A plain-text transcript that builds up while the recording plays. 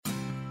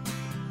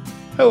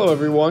Hello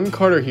everyone,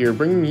 Carter here,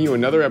 bringing you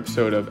another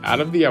episode of Out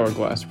of the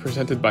Hourglass,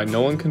 presented by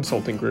Nolan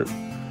Consulting Group.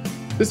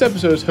 This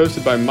episode is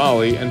hosted by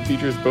Molly and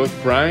features both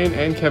Brian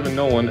and Kevin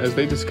Nolan as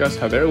they discuss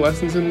how their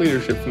lessons in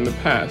leadership from the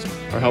past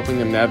are helping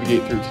them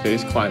navigate through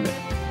today's climate,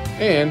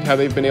 and how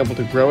they've been able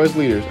to grow as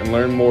leaders and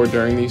learn more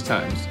during these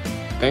times.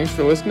 Thanks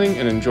for listening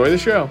and enjoy the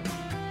show.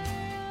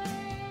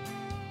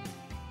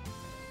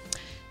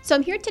 So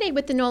I'm here today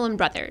with the Nolan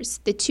brothers,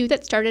 the two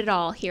that started it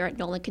all here at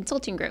Nolan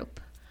Consulting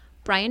Group.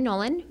 Brian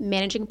Nolan,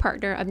 Managing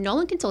Partner of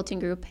Nolan Consulting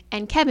Group,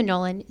 and Kevin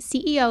Nolan,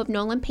 CEO of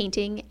Nolan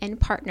Painting and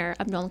Partner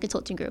of Nolan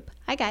Consulting Group.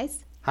 Hi,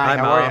 guys. Hi,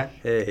 how are you?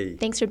 Hey.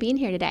 Thanks for being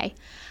here today.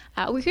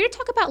 We're here to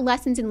talk about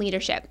lessons in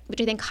leadership, which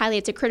I think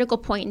highlights a critical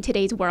point in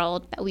today's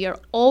world that we are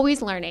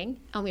always learning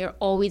and we are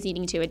always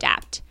needing to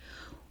adapt.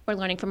 We're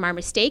learning from our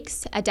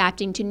mistakes,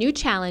 adapting to new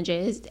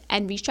challenges,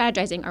 and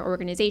re-strategizing our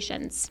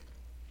organizations.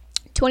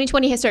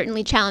 2020 has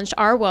certainly challenged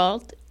our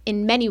world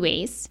in many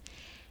ways,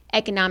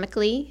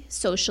 economically,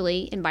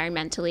 socially,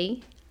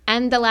 environmentally,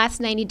 and the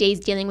last 90 days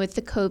dealing with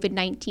the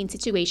COVID-19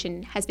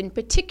 situation has been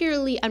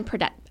particularly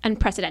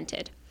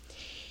unprecedented.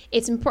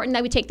 It's important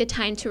that we take the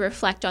time to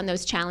reflect on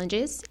those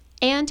challenges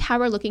and how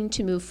we're looking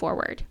to move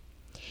forward.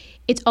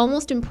 It's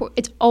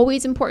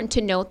always important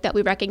to note that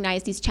we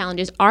recognize these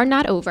challenges are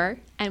not over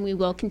and we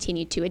will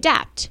continue to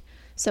adapt.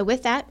 So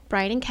with that,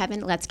 Brian and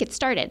Kevin, let's get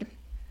started.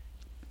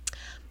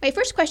 My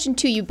first question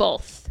to you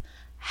both.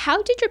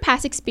 How did your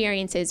past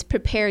experiences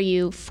prepare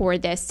you for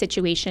this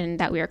situation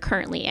that we are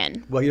currently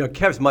in? Well,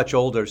 Kev's much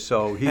older,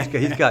 so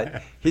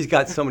he's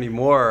got so many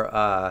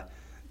more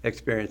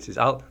experiences.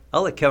 I'll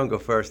let Kevin go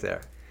first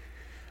there.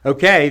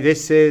 Okay,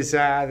 this is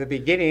the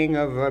beginning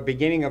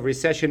of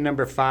recession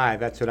number 5.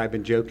 That's what I've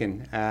been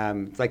joking.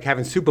 It's like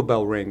having Super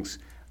Bowl rings.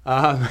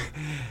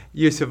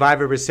 You survive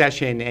a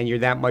recession and you're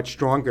that much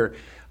stronger.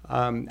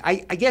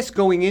 I guess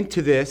going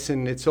into this,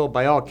 and it's all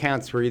by all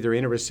accounts, we're either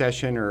in a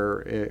recession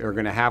or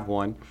going to have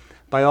one.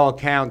 By all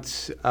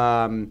accounts, it's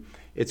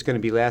going to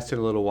be lasting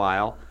a little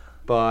while.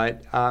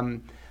 But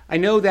I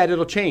know that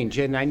it'll change.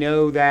 And I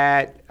know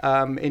that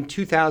in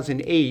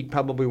 2008,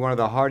 probably one of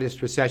the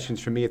hardest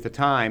recessions for me at the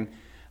time,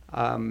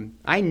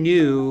 I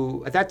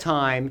knew at that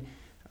time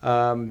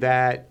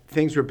that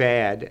things were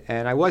bad.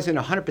 And I wasn't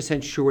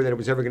 100% sure that it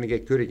was ever going to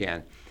get good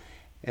again.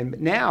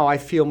 And now I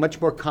feel much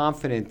more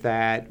confident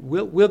that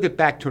we'll get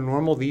back to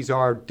normal. These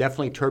are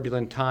definitely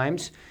turbulent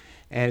times,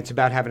 and it's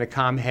about having a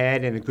calm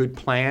head and a good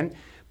plan.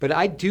 But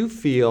I do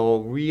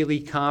feel really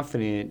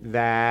confident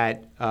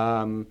that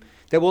that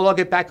we'll all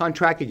get back on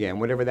track again,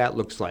 whatever that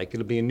looks like.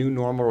 It'll be a new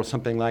normal or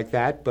something like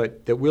that,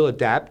 but that we'll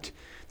adapt,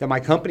 that my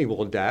company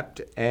will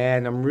adapt,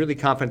 and I'm really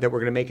confident that we're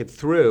going to make it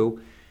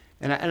through.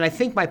 And I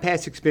think my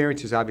past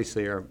experiences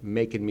obviously are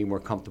making me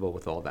more comfortable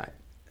with all that.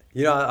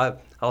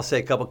 I'll say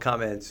a couple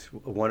comments,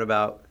 one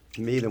about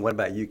me and one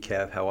about you,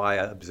 Kev, how I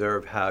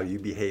observe how you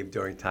behave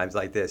during times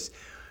like this.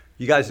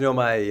 You guys know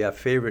my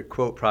favorite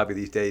quote probably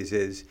these days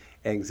is,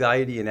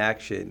 anxiety and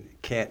action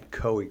can't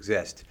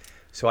coexist.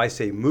 So I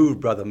say, move,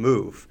 brother,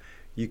 move.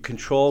 You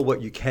control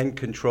what you can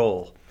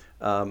control.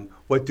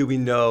 What do we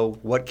know?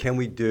 What can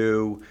we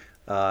do?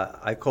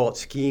 I call it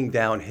skiing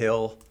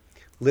downhill.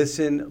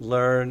 Listen,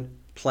 learn,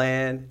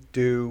 plan,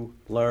 do,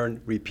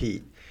 learn,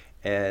 repeat.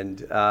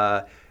 And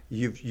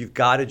You've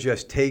got to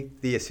just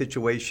take the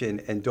situation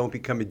and don't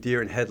become a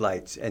deer in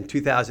headlights. And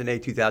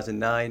 2008,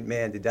 2009,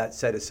 man, did that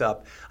set us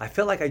up. I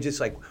felt like I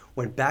just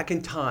went back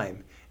in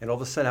time, and all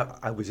of a sudden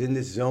I was in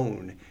this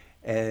zone,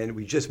 and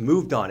we just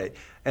moved on it.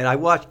 And I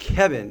watched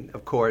Kevin,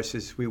 of course,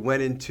 as we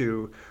went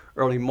into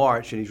early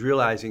March, and he's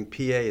realizing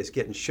PA is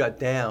getting shut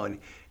down.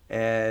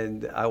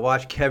 And I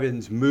watched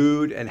Kevin's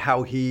mood and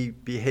how he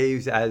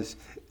behaves as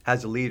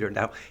a leader.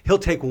 Now, he'll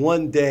take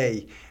one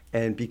day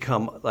and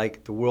become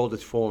like the world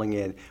is falling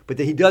in. But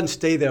then he doesn't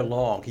stay there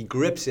long. He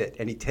grips it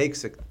and he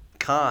takes a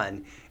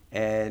con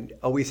and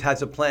always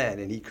has a plan.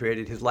 And he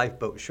created his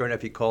lifeboat. Sure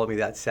enough, he called me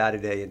that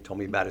Saturday and told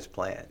me about his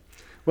plan.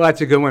 Well,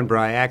 that's a good one,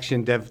 Brian.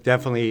 Action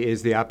definitely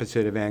is the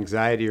opposite of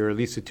anxiety, or at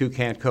least the two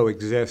can't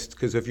coexist.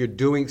 Because if you're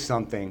doing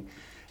something,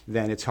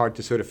 then it's hard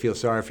to sort of feel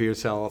sorry for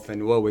yourself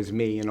and woe is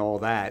me and all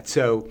that.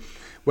 So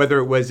whether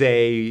it was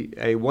a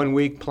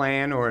 1-week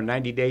plan or a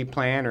 90-day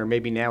plan or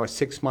maybe now a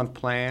 6-month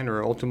plan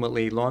or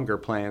ultimately longer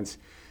plans,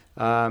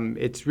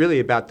 it's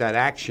really about that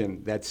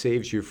action that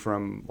saves you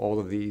from all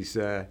of these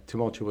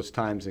tumultuous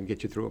times and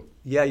get you through them.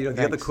 Yeah,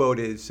 the other quote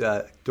is,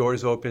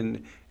 doors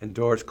open and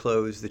doors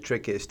close. The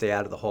trick is stay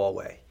out of the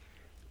hallway.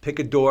 Pick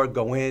a door,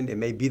 go in. It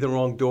may be the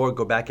wrong door,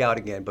 go back out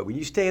again. But when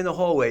you stay in the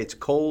hallway, it's a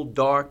cold,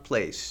 dark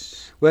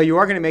place. Well, you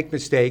are going to make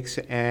mistakes,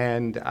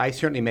 and I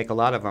certainly make a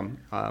lot of them.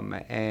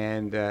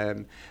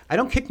 I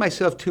don't kick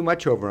myself too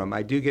much over them.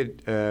 I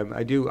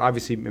do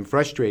obviously am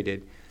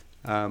frustrated.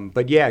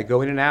 But yeah,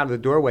 go in and out of the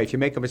doorway. If you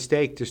make a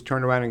mistake, just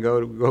turn around and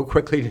go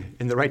quickly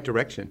in the right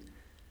direction.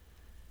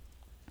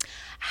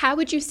 How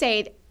would you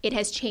say it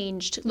has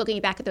changed,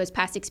 looking back at those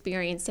past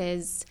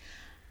experiences?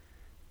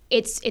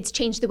 It's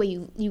changed the way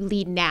you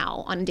lead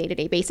now on a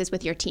day-to-day basis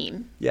with your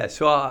team. Yeah,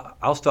 so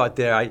I'll start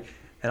there.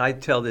 I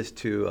tell this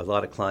to a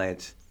lot of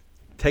clients: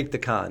 take the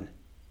con,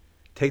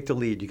 take the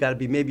lead. You got to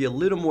be maybe a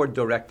little more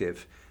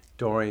directive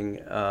during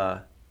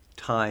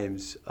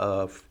times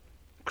of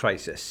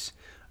crisis.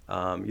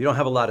 You don't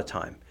have a lot of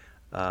time.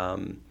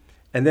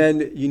 And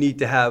then you need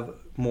to have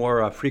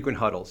more frequent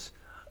huddles.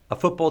 A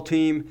football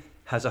team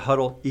has a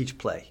huddle each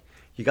play.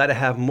 You got to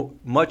have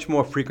much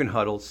more frequent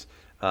huddles.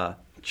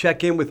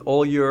 Check in with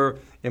all your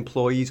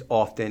employees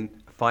often.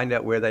 Find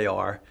out where they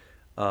are.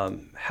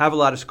 Have a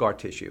lot of scar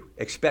tissue.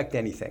 Expect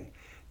anything.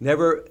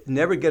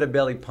 Never get a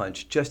belly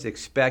punch. Just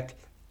expect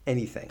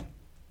anything.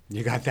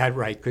 You got that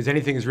right, because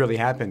anything has really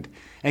happened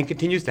and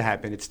continues to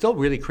happen. It's still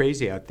really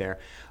crazy out there.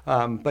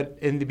 But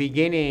in the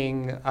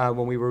beginning,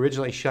 when we were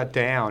originally shut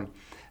down,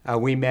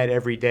 we met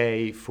every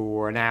day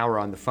for an hour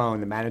on the phone,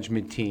 the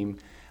management team,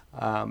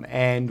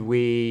 and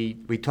we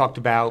talked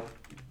about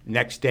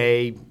next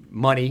day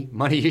money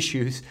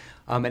issues,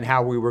 and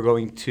how we were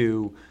going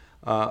to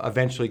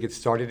eventually get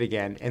started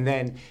again. And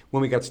then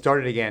when we got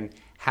started again,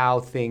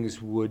 how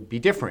things would be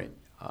different.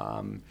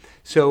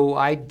 So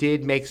I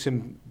did make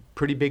some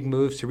pretty big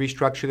moves to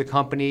restructure the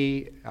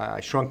company. I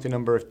shrunk the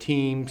number of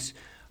teams,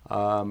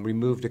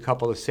 removed a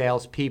couple of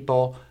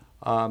salespeople,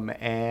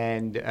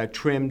 and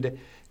trimmed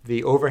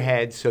the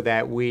overhead so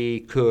that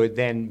we could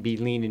then be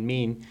lean and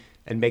mean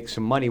and make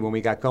some money when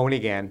we got going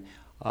again.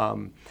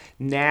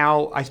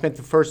 Now, I spent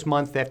the first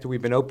month after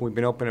we've been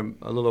open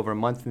a little over a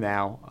month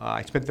now.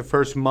 I spent the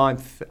first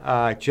month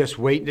just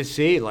waiting to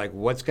see, like,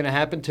 what's going to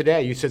happen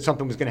today. You said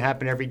something was going to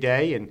happen every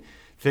day, and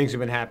things have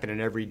been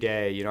happening every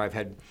day. You know,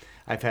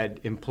 I've had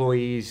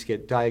employees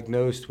get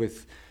diagnosed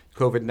with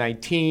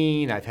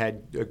COVID-19. I've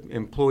had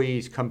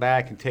employees come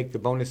back and take the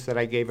bonus that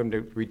I gave them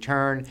to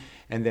return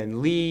and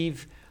then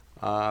leave.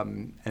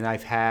 And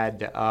I've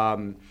had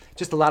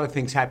just a lot of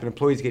things happen.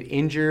 Employees get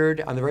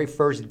injured. On the very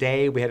first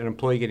day, we had an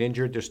employee get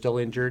injured. They're still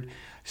injured.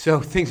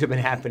 So things have been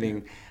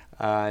happening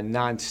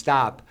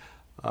nonstop.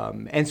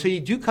 And so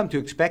you do come to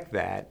expect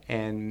that,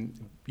 and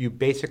you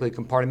basically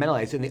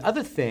compartmentalize. And the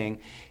other thing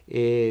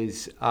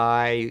is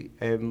I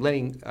am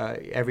letting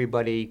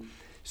everybody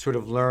sort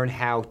of learn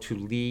how to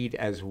lead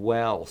as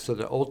well, so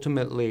that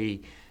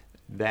ultimately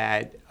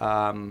that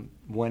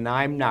when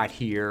I'm not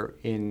here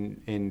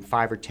in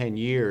 5 or 10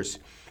 years,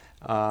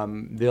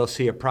 they'll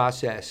see a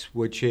process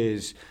which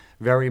is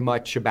very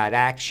much about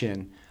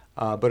action,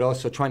 but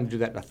also trying to do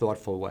that in a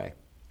thoughtful way.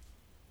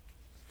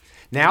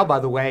 Now, by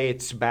the way,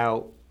 it's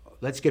about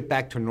let's get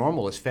back to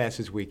normal as fast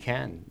as we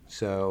can.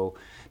 So,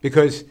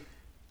 because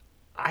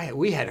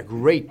we had a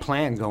great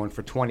plan going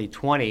for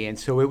 2020, and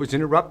so it was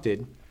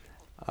interrupted.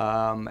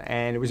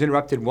 And it was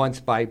interrupted once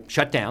by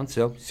shutdown,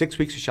 so 6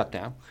 weeks of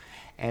shutdown.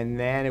 And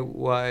then it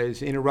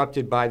was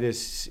interrupted by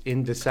this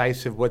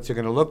indecisive what's it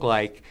going to look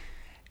like.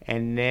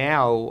 And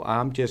now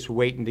I'm just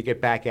waiting to get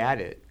back at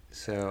it.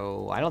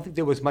 So I don't think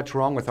there was much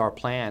wrong with our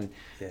plan.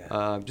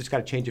 Yeah. Just got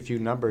to change a few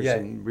numbers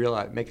and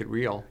make it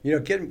real. You know,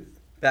 getting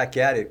back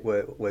at it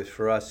was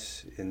for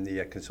us in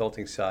the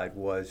consulting side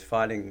was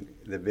finding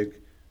the big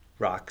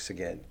rocks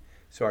again.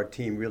 So our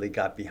team really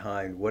got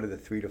behind what are the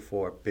 3 to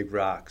 4 big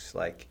rocks,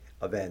 like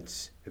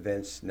events.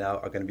 Events now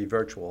are going to be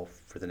virtual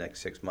for the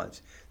next 6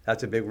 months.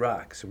 That's a big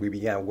rock. So we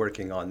began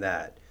working on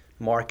that.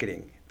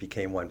 Marketing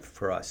became one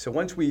for us. So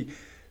once we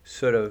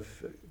sort of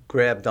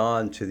grabbed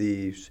on to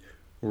these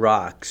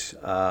rocks,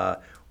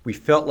 we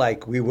felt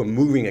like we were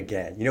moving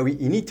again. You know,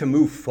 you need to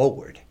move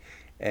forward.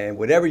 And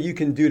whatever you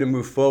can do to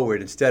move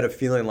forward instead of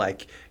feeling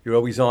like you're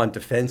always on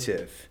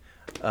defensive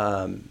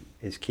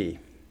is key.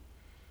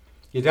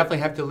 You definitely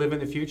have to live in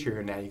the future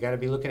here now. You got to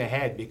be looking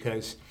ahead,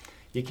 because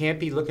you can't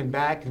be looking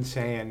back and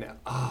saying,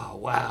 oh,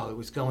 wow, it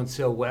was going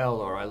so well,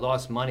 or I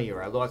lost money,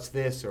 or I lost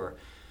this, or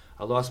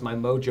I lost my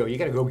mojo. You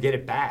got to go get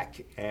it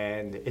back.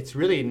 And it's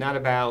really not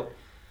about,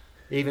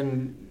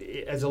 even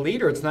as a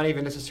leader, it's not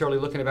even necessarily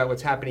looking about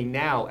what's happening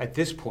now at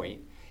this point.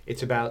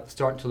 It's about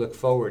starting to look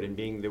forward and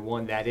being the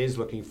one that is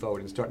looking forward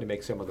and starting to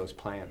make some of those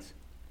plans.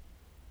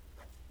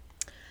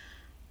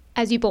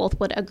 As you both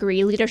would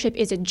agree, leadership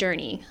is a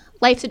journey.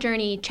 Life's a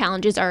journey,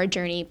 challenges are a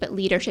journey, but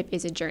leadership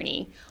is a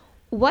journey.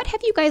 What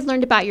have you guys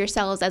learned about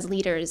yourselves as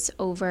leaders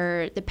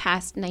over the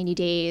past 90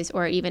 days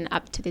or even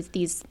up to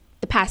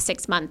the past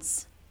 6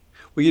 months?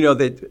 Well, you know,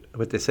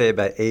 what they say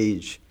about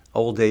age,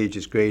 old age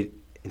is great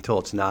until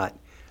it's not.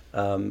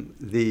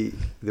 The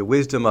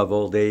wisdom of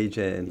old age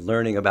and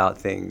learning about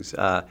things,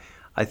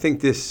 I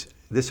think this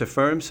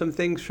affirms some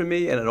things for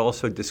me, and it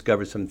also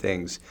discovers some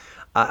things.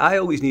 I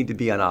always need to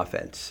be on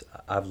offense.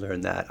 I've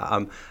learned that.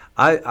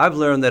 I've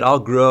learned that I'll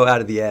grow out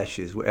of the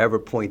ashes, wherever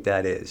point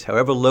that is.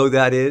 However low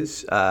that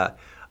is,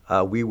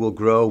 we will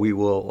grow. We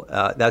will.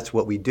 That's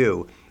what we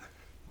do.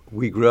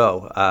 We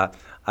grow.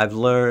 I've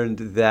learned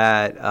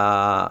that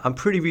I'm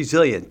pretty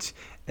resilient,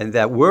 and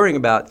that worrying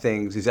about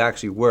things is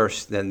actually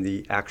worse than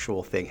the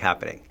actual thing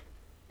happening.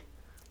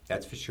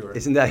 That's for sure.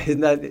 Isn't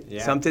that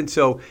yeah. something?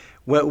 So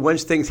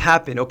once things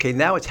happen, okay,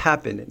 now it's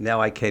happened. Now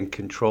I can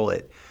control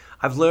it.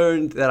 I've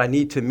learned that I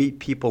need to meet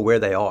people where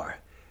they are.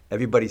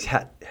 Everybody's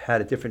had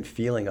a different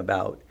feeling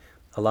about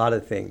a lot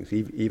of things,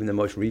 even the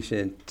most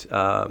recent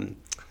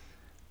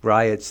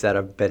riots that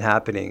have been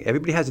happening,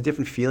 everybody has a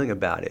different feeling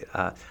about it.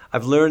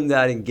 I've learned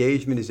that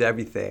engagement is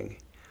everything.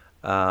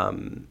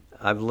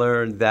 I've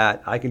learned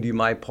that I can do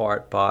my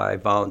part by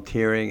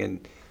volunteering.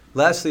 And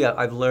lastly,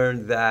 I've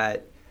learned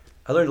that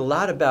I learned a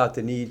lot about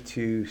the need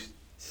to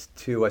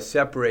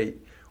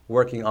separate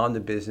working on the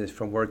business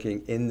from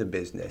working in the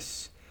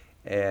business.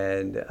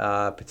 And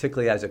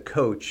particularly as a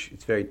coach,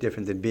 it's very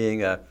different than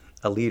being a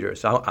leader.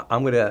 So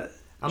I'm going to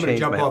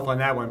jump off on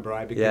that one,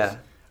 Brian, because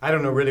I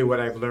don't know really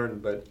what I've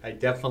learned, but I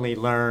definitely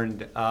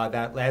learned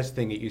that last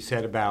thing that you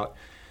said about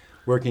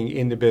working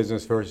in the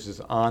business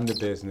versus on the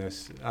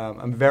business.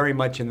 I'm very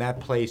much in that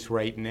place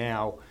right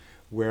now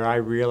where I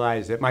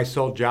realize that my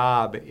sole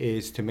job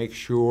is to make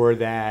sure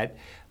that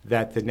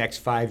the next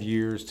 5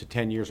 years to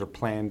 10 years are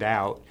planned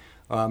out,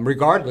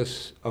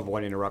 regardless of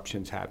what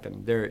interruptions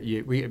happen.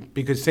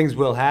 Because things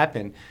will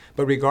happen,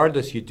 but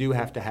regardless, you do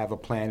have to have a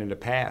plan and a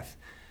path.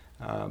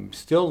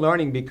 Still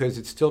learning because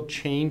it's still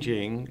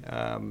changing,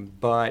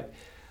 but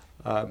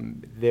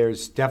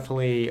there's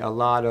definitely a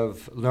lot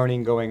of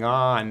learning going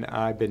on.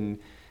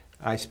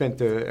 I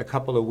spent a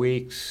couple of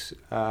weeks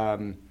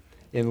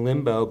in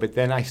limbo, but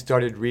then I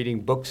started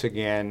reading books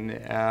again,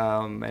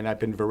 and I've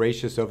been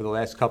voracious over the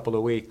last couple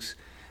of weeks,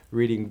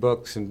 reading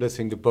books and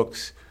listening to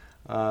books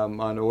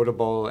on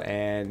Audible,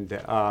 and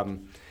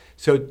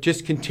so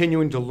just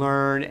continuing to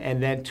learn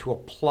and then to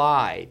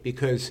apply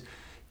because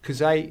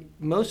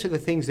most of the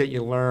things that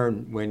you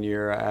learn when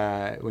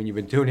you've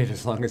been doing it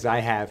as long as I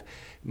have,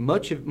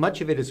 much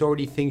of it is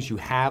already things you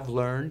have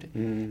learned,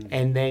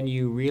 and then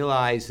you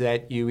realize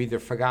that you either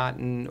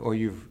forgotten or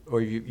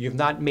you've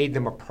not made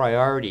them a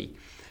priority,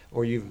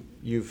 or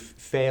you've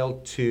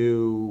failed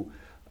to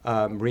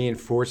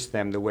reinforce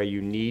them the way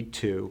you need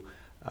to,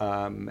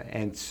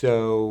 and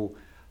so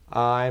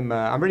I'm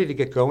ready to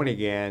get going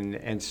again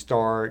and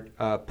start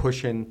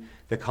pushing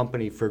the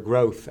company for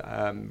growth,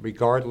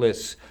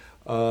 regardless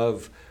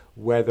of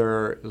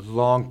whether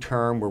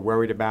long-term we're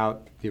worried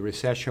about the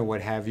recession,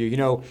 what have you. You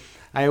know,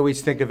 I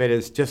always think of it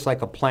as just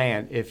like a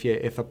plant.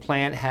 If a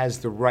plant has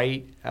the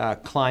right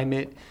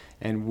climate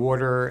and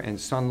water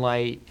and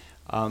sunlight,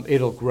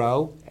 it'll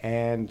grow.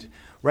 And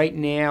right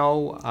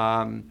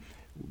now,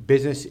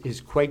 business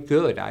is quite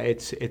good.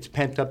 It's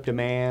pent-up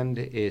demand.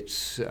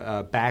 It's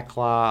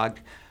backlog.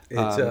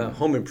 It's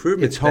home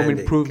improvement. It's home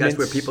improvements. That's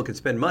where people can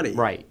spend money.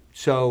 Right.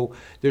 So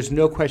there's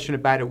no question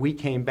about it. We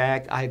came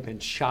back. I've been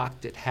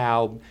shocked at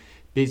how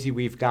busy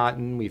we've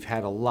gotten. We've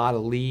had a lot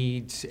of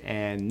leads,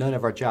 and none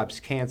of our jobs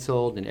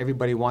canceled, and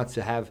everybody wants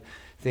to have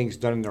things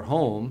done in their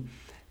home.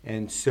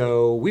 And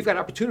so we've got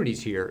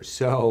opportunities here.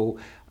 So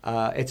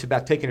it's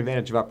about taking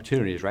advantage of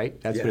opportunities,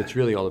 right? That's what it's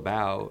really all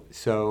about.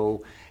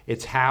 So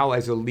it's how,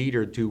 as a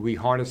leader, do we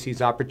harness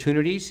these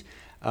opportunities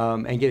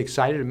and get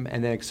excited and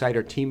then excite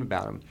our team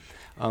about them.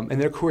 And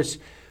then, of course,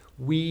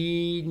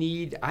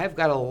 I've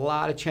got a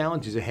lot of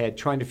challenges ahead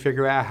trying to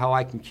figure out how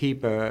I can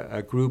keep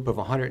a group of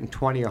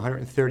 120 or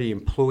 130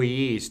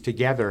 employees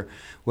together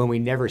when we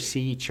never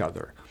see each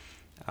other,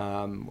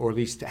 or at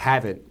least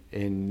haven't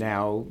in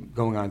now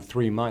going on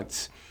 3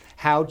 months.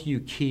 How do you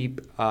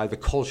keep the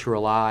culture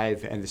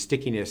alive and the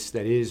stickiness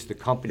that is the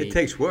company? It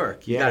takes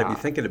work. You got to be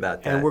thinking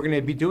about that. And we're going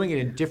to be doing it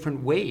in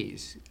different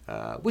ways,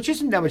 which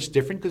isn't that much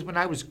different because when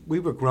we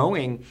were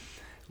growing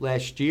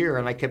last year,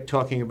 and I kept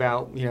talking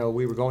about,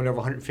 we were going over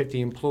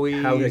 150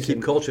 employees. How to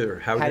keep culture.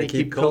 How to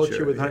keep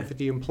culture with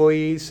 150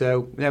 employees.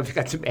 So now we've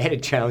got some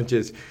added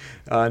challenges.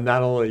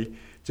 Not only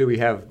do we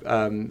have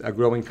a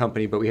growing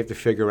company, but we have to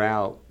figure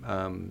out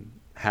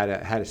how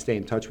to stay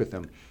in touch with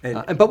them.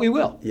 But we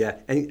will. Yeah,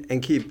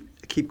 and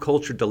keep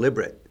culture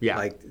deliberate. Yeah.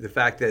 Like the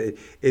fact that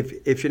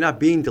if you're not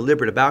being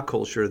deliberate about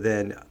culture,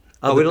 then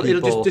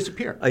it'll just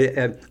disappear.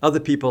 Other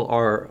people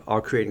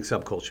are creating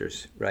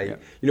subcultures, right?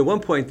 Yeah. One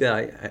point that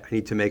I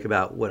need to make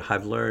about what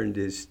I've learned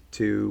is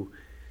to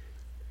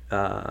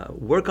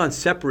work on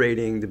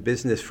separating the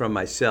business from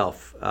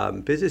myself.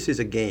 Business is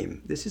a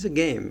game. This is a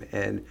game,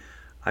 and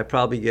I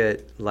probably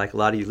get, like a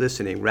lot of you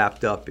listening,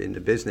 wrapped up in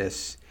the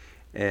business.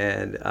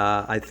 And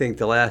I think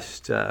the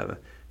last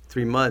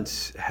 3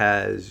 months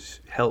has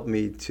helped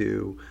me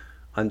to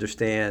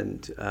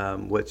understand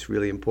what's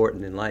really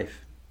important in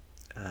life.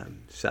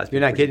 So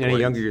you're not getting any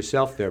younger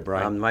yourself there,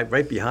 Brian. I'm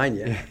right behind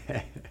you.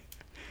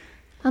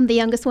 I'm the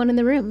youngest one in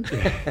the room.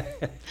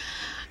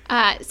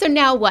 So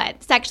now what?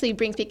 This actually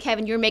brings me,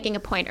 Kevin, you were making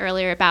a point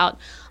earlier about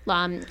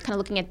kind of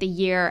looking at the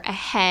year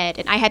ahead.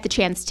 And I had the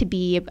chance to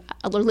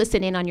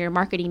listen in on your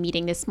marketing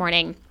meeting this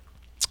morning.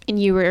 And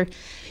you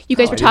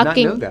guys were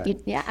talking. I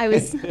did not know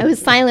that. I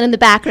was silent in the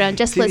background,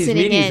 just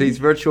listening in. These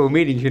virtual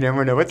meetings, you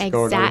never know what's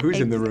going on, who's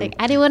in the room.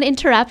 I didn't want to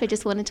interrupt. I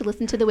just wanted to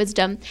listen to the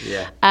wisdom.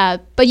 Yeah.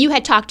 But you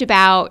had talked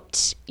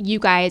about you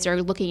guys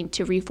are looking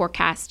to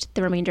reforecast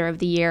the remainder of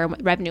the year,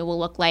 what revenue will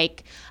look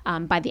like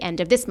by the end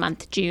of this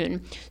month,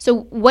 June.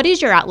 So what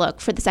is your outlook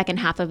for the second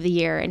half of the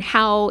year, and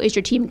how is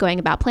your team going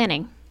about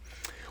planning?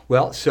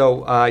 Well,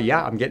 so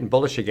I'm getting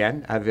bullish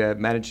again. I've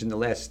managed in the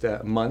last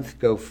month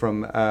go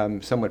from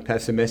somewhat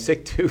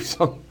pessimistic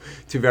to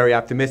very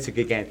optimistic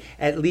again,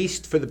 at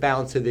least for the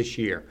balance of this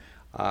year.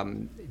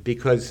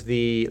 Because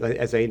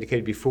as I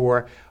indicated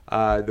before,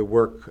 the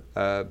work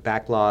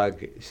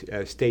backlog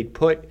stayed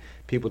put.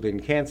 People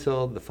didn't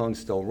cancel. The phone's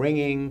still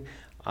ringing,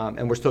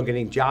 and we're still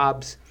getting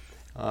jobs.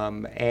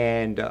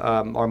 And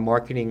our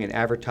marketing and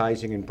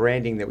advertising and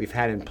branding that we've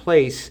had in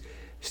place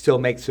still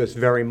makes us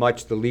very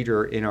much the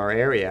leader in our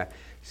area.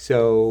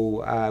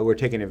 So we're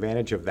taking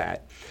advantage of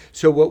that.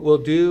 So what we'll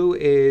do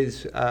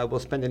is we'll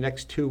spend the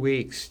next 2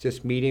 weeks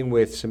just meeting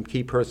with some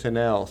key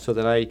personnel so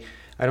that I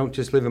don't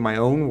just live in my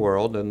own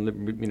world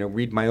and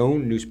read my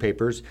own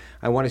newspapers.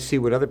 I want to see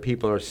what other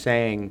people are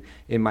saying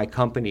in my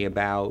company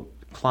about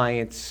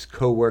clients,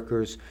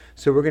 coworkers.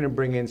 So we're going to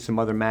bring in some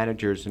other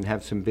managers and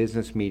have some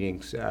business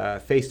meetings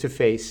face to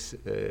face.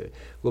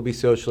 We'll be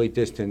socially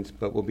distanced,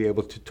 but we'll be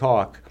able to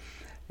talk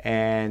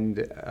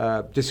and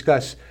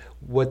discuss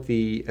what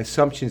the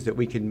assumptions that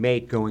we can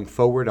make going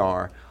forward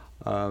are,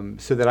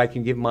 so that I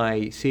can give my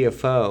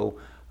CFO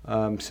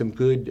some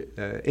good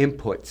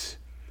inputs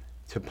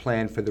to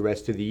plan for the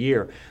rest of the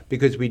year,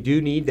 because we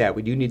do need that.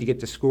 We do need to get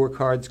the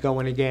scorecards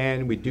going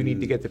again. We do need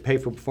to get the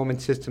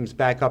pay-for-performance systems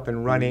back up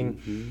and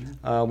running.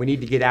 We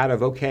need to get out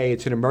of, okay,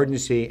 it's an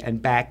emergency,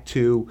 and back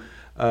to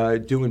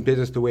doing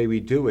business the way we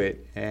do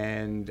it.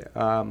 And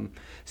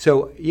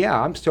so, yeah,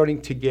 I'm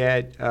starting to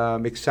get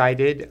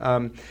excited.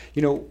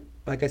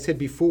 Like I said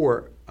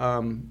before,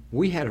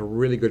 we had a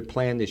really good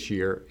plan this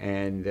year,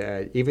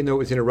 and even though it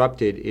was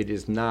interrupted, it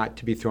is not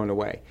to be thrown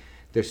away.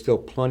 There's still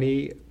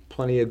plenty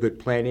of good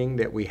planning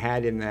that we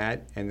had in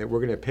that, and that we're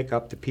going to pick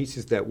up the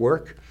pieces that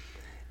work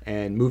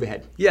and move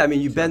ahead. Yeah, I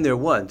mean, you've been there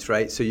once,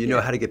 right? So you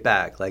know how to get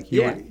back. Like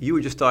you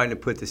were just starting to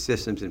put the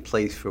systems in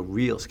place for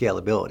real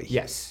scalability.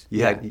 Yes.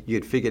 You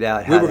had figured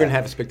out how we were going to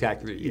have a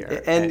spectacular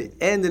year.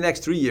 And the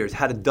next 3 years,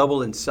 how to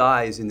double in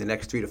size in the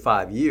next 3 to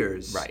 5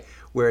 years. Right.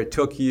 Where it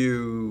took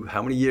you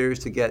how many years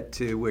to get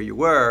to where you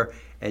were,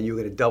 and you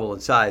were going to double in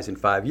size in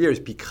 5 years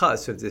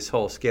because of this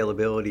whole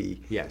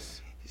scalability.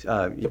 Yes. The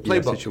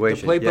playbook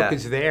situation. The playbook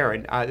is there,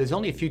 and there's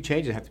only a few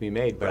changes that have to be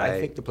made, but I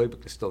think the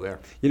playbook is still there.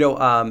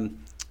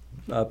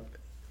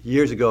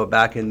 Years ago,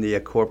 back in the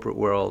corporate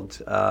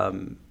world,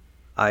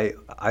 I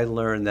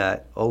learned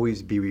that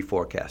always be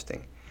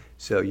reforecasting.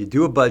 So you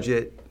do a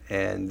budget,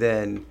 and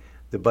then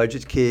the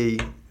budget's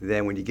key.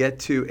 Then when you get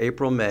to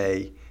April,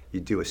 May, you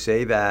do a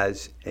save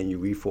as, and you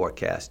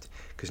reforecast.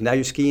 Because now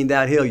you're skiing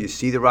downhill. You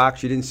see the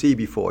rocks you didn't see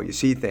before. You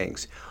see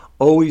things.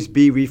 Always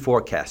be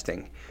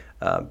reforecasting.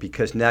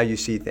 Because now you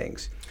see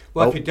things.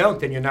 Well, if you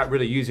don't, then you're not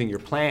really using your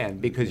plan,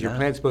 because your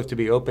plan's supposed to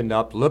be opened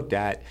up, looked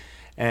at,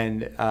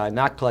 and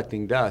not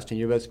collecting dust. And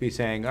you're supposed to be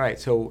saying, all right,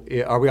 so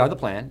are we on the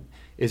plan?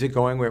 Is it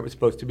going where it was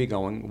supposed to be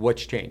going?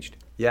 What's changed?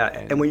 Yeah,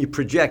 and when you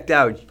project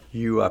out,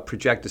 you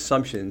project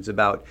assumptions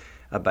about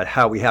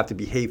how we have to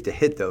behave to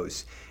hit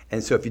those.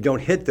 And so if you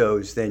don't hit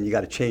those, then you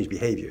got to change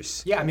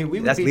behaviors. Yeah, I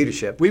mean, that's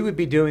leadership. We would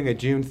be doing a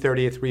June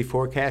 30th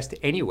reforecast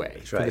anyway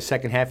for the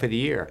second half of the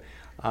year.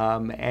 We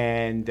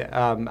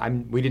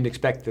didn't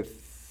expect the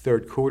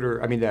first quarter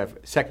and the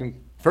second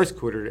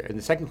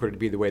quarter to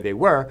be the way they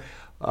were,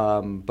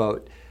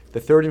 but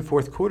the third and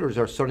fourth quarters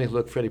are starting to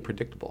look fairly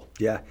predictable.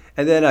 Yeah,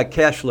 and then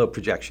cash flow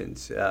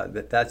projections.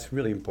 That's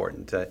really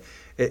important.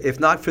 If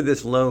not for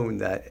this loan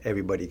that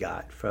everybody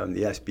got from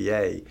the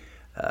SBA,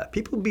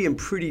 people would be in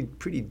pretty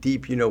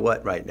deep,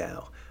 right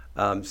now.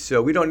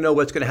 So we don't know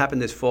what's going to happen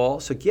this fall.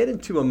 So get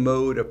into a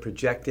mode of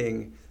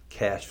projecting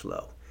cash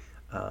flow.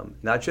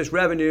 Not just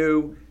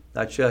revenue,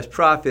 not just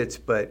profits,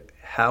 but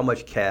how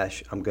much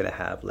cash I'm going to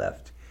have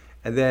left.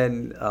 And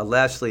then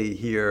lastly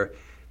here,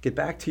 get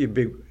back to your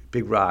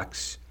big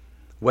rocks.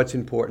 What's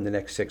important in the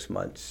next 6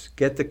 months?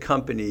 Get the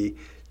company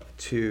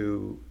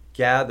to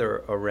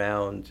gather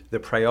around the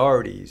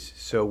priorities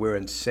so we're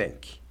in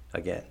sync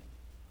again.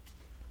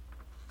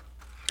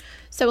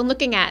 So in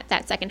looking at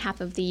that second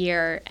half of the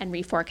year and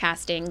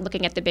reforecasting,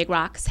 looking at the big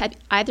rocks, have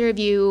either of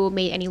you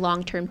made any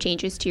long-term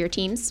changes to your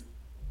teams?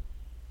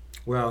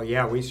 Well,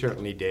 yeah, we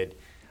certainly did.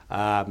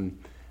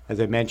 As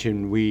I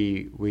mentioned,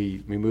 we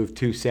moved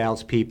 2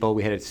 salespeople.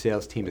 We had a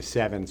sales team of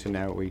 7, so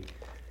now we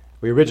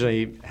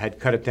originally had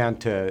cut it down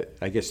to,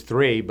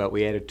 3, but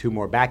we added 2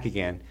 more back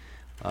again.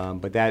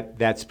 But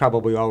that's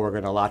probably all we're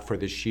going to allot for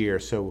this year.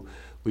 So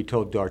we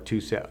told our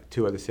 2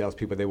 other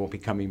salespeople they won't be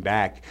coming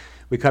back.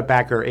 We cut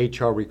back our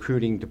HR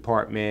recruiting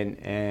department,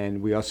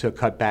 and we also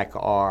cut back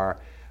some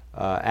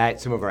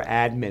of our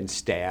admin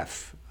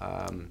staff.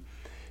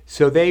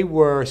 So they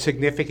were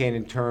significant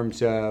in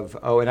terms of,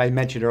 and I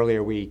mentioned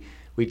earlier we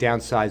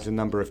downsized the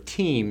number of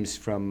teams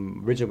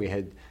from,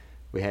 originally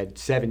we had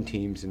 7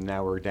 teams, and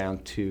now we're down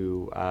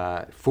to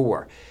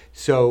 4.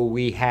 So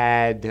we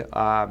had,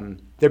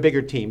 they're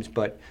bigger teams,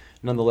 but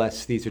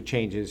nonetheless, these are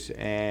changes,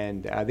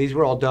 and these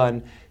were all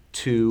done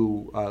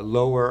to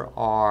lower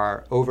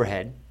our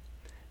overhead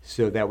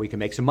so that we can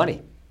make some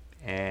money.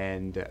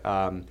 And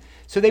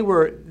so they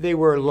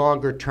were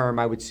longer term,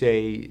 I would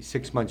say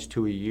 6 months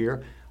to a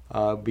year.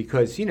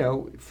 Because,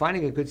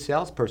 finding a good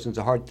salesperson is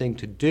a hard thing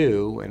to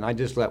do, and I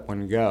just let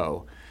one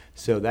go.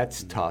 So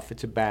that's tough.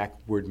 It's a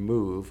backward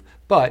move.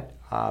 But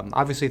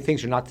obviously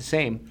things are not the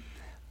same.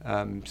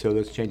 So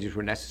those changes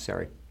were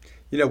necessary.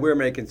 You know, we're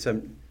making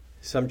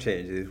some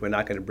changes. We're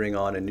not going to bring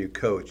on a new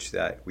coach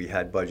that we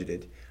had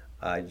budgeted.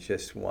 I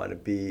just want to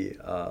be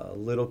a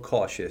little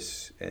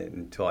cautious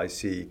until I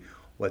see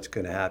what's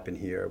going to happen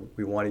here.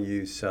 We want to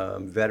use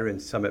some veteran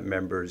summit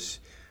members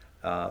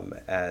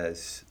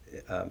as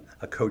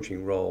a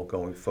coaching role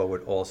going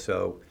forward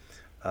also.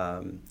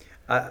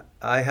 I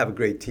have a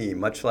great team,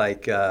 much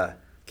like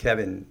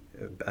Kevin.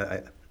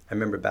 I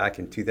remember back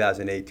in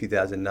 2008,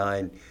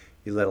 2009,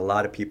 you let a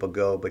lot of people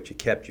go, but you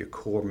kept your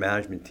core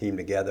management team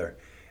together.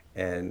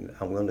 And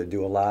I'm willing to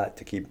do a lot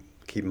to keep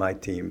my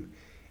team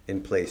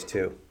in place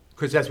too.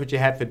 Because that's what you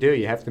have to do.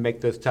 You have to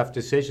make those tough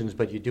decisions,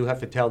 but you do have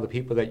to tell the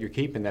people that you're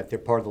keeping that they're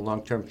part of the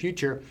long-term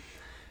future,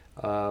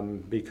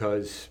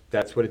 because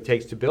that's what it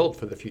takes to build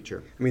for the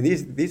future. I mean,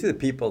 these are the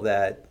people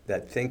that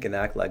think and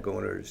act like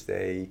owners.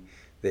 They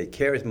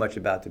care as much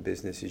about the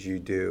business as you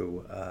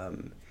do.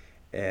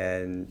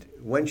 And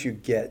once you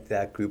get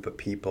that group of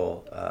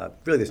people,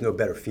 really there's no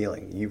better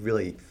feeling. You've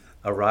really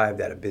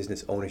arrived at a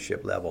business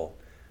ownership level.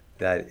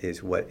 That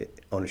is what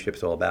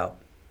ownership's all about.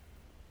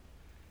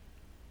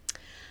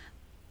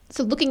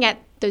 So looking at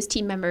those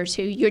team members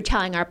who you're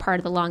telling are part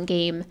of the long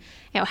game,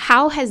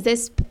 how has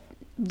this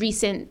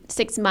recent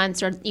 6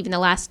 months or even the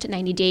last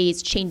 90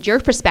 days changed your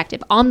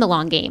perspective on the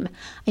long game?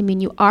 I mean,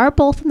 you are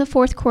both in the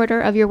fourth quarter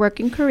of your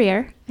working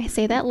career. I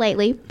say that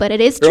lightly, but it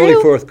is true.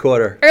 Early fourth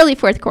quarter. Early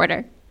fourth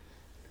quarter.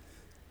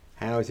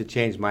 How has it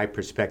changed my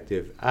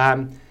perspective?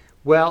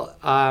 Well,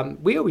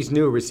 we always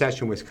knew a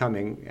recession was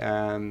coming.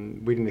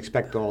 We didn't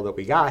expect all that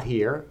we got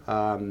here.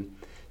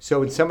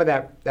 So in some of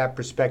that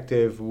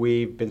perspective,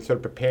 we've been sort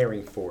of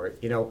preparing for it.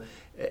 You know,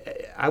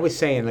 I was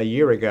saying a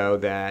year ago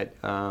that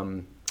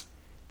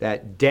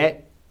that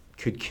debt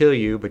could kill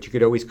you, but you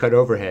could always cut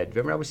overhead.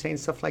 Remember I was saying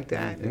stuff like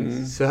that? Mm-hmm.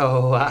 And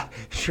so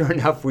sure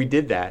enough, we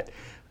did that.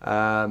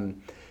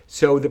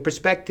 So the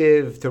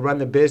perspective to run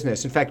the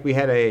business, in fact, we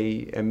had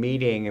a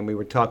meeting and we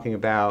were talking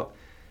about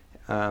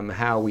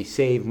how we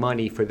save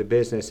money for the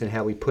business and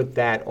how we put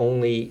that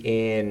only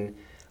in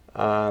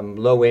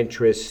low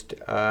interest,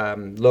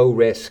 low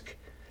risk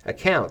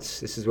accounts.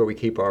 This is where we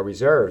keep our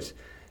reserves.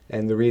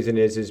 And the reason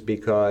is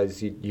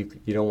because you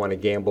don't want to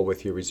gamble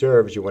with your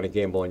reserves, you want to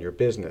gamble on your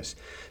business.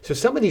 So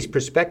some of these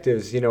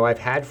perspectives, I've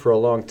had for a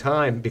long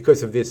time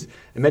because of this.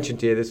 I mentioned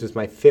to you this was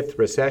my 5th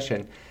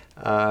recession.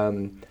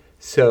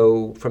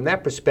 So from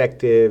that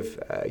perspective,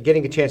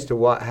 getting a chance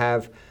to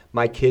have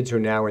my kids who are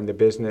now in the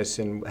business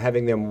and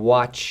having them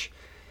watch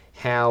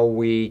how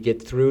we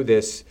get through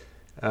this.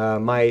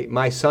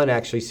 My son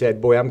actually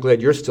said, "Boy, I'm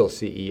glad you're still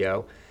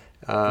CEO,"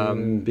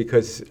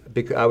 because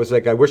I was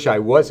like, I wish I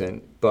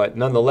wasn't, but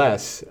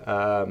nonetheless.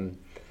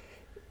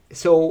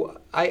 So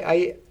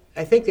I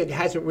think it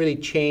hasn't really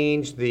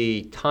changed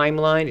the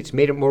timeline. It's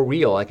made it more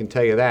real, I can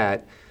tell you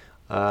that.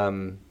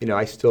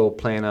 I still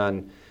plan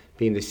on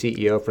being the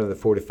CEO for another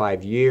 4 to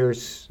 5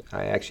 years.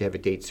 I actually have a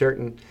date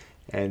certain,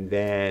 and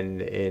then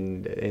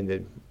in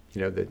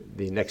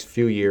the next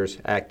few years,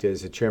 act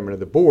as the chairman of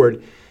the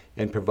board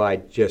and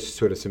provide just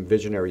sort of some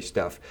visionary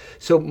stuff.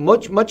 So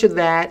much of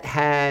that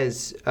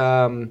has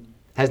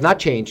not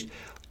changed,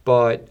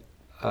 but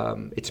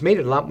it's made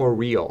it a lot more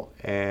real.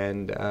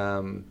 And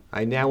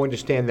I now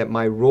understand that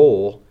my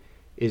role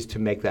is to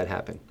make that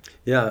happen.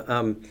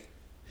 Yeah,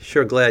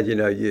 sure glad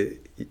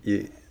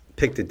you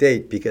picked a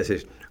date, because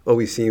it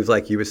always seems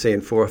like you were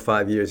saying 4 or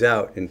 5 years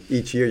out, and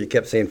each year you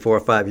kept saying 4 or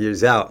 5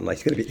 years out. I'm like,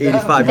 it's going to be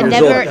 85 years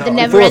old. The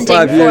never-ending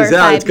 4 or 5 years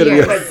out. It's going to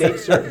be I've been date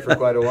certain for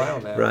quite a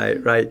while now.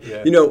 Right.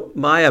 Yeah.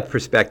 My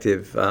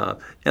perspective,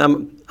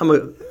 and I'm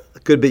a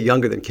good bit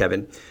younger than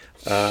Kevin.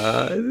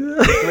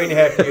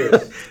 3.5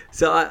 years.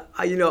 So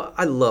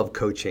I love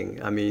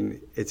coaching. I mean,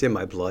 it's in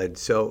my blood.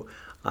 So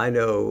I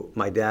know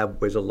my dad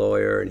was a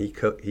lawyer, and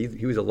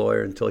he was a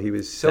lawyer until he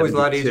was 72. So it's a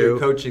lot easier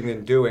coaching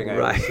than doing, I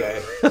would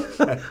say.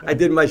 I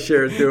did my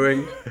share of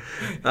doing.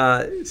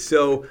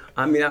 So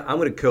I'm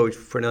going to coach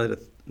for another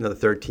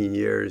 13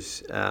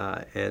 years,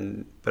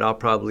 but I'll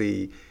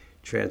probably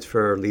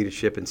transfer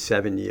leadership in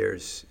 7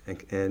 years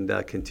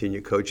and continue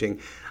coaching.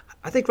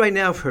 I think right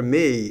now for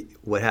me,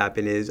 what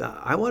happened is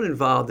I want to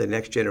involve the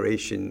next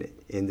generation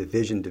in the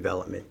vision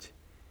development.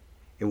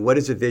 And what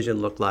does a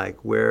vision look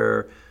like?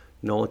 Where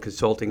Nolan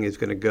Consulting is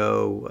going to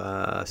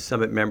go,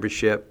 Summit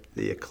membership,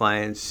 the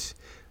clients,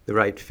 the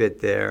right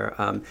fit there.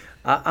 I'm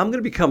going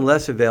to become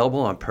less available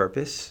on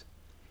purpose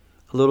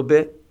a little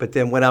bit, but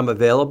then when I'm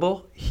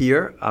available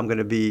here, I'm going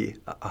to be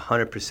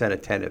 100%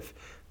 attentive.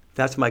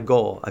 That's my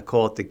goal. I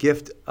call it the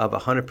gift of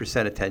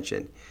 100%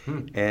 attention.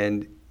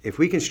 And if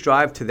we can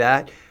strive to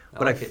that,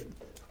 what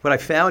I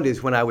found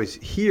is when I was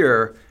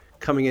here,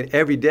 coming in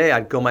every day,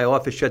 I'd go in my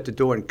office, shut the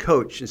door, and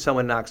coach, and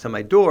someone knocks on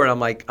my door, and I'm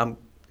like, I'm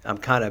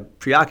kind of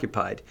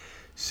preoccupied.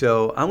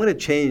 So I'm going to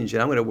change,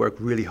 and I'm going to work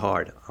really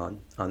hard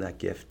on that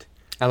gift.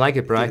 I like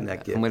it, Brian.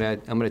 I'm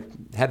going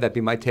to have that be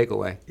my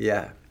takeaway.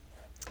 Yeah.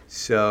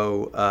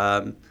 So,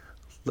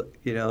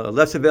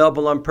 less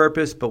available on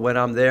purpose, but when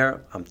I'm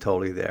there, I'm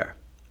totally there.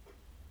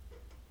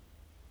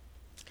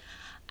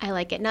 I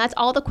like it. Now, that's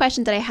all the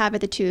questions that I have of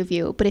the two of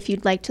you. But if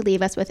you'd like to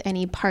leave us with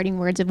any parting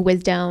words of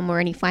wisdom or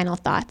any final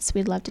thoughts,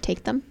 we'd love to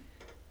take them.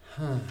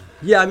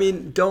 Yeah, I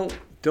mean, don't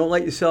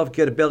let yourself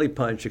get a belly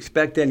punch.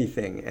 Expect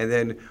anything. And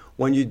then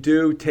when you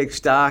do, take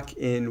stock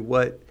in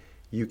what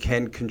you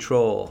can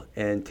control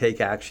and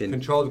take action.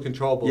 Control the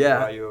controllables,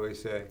 Yeah. you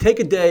always say. Take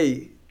a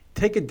day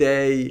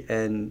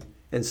and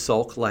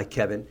sulk like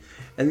Kevin.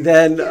 And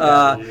then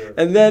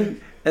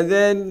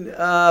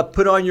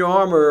put on your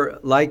armor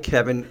like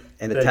Kevin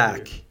and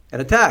attack.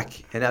 And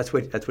that's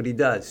what he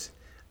does.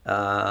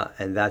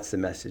 And that's the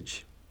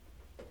message.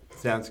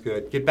 Sounds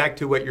good. Get back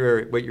to what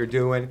you're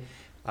doing.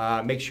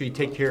 Make sure you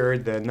take care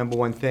of the number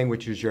one thing,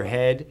 which is your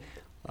head,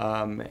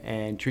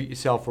 and treat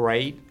yourself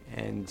right,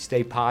 and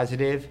stay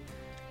positive,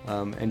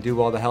 and do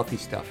all the healthy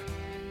stuff.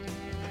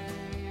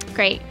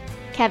 Great.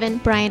 Kevin,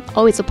 Brian,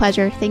 always a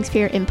pleasure. Thanks for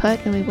your input,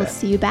 and we will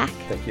see you back.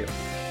 Thank you.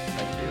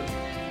 Thank you.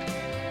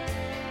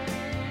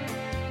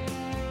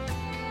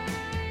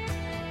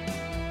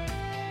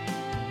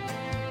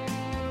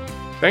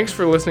 Thanks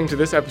for listening to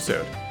this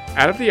episode.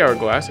 Out of the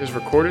Hourglass is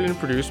recorded and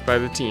produced by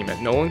the team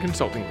at Nolan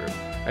Consulting Group,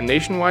 a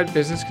nationwide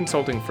business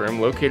consulting firm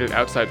located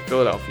outside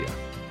Philadelphia.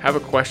 Have a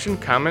question,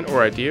 comment,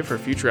 or idea for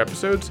future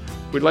episodes?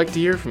 We'd like to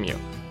hear from you.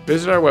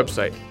 Visit our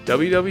website,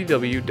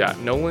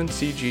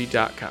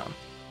 www.nolancg.com.